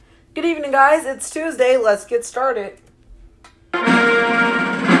Good evening, guys. It's Tuesday. Let's get started.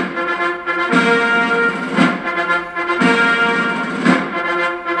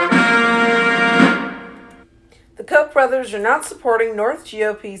 The Koch brothers are not supporting North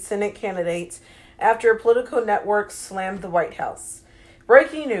GOP Senate candidates after a political network slammed the White House.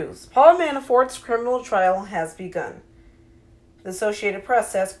 Breaking news. Paul Manafort's criminal trial has begun. The Associated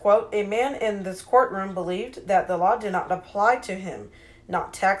Press says, quote, a man in this courtroom believed that the law did not apply to him.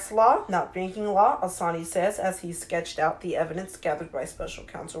 Not tax law, not banking law, Assange says as he sketched out the evidence gathered by special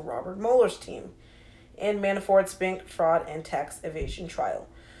counsel Robert Mueller's team in Manafort's bank fraud and tax evasion trial.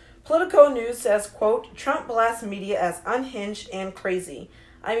 Politico News says, quote, Trump blasts media as unhinged and crazy.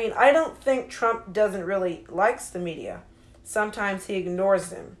 I don't think Trump doesn't really likes the media. Sometimes he ignores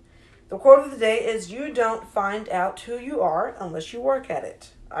them. The quote of the day is, you don't find out who you are unless you work at it.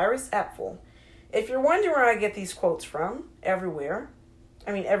 Iris Apfel. If you're wondering where I get these quotes from, every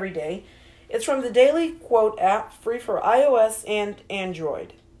day, it's from the Daily Quote app, free for iOS and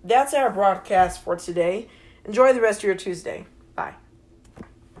Android. That's our broadcast for today. Enjoy the rest of your Tuesday. Bye.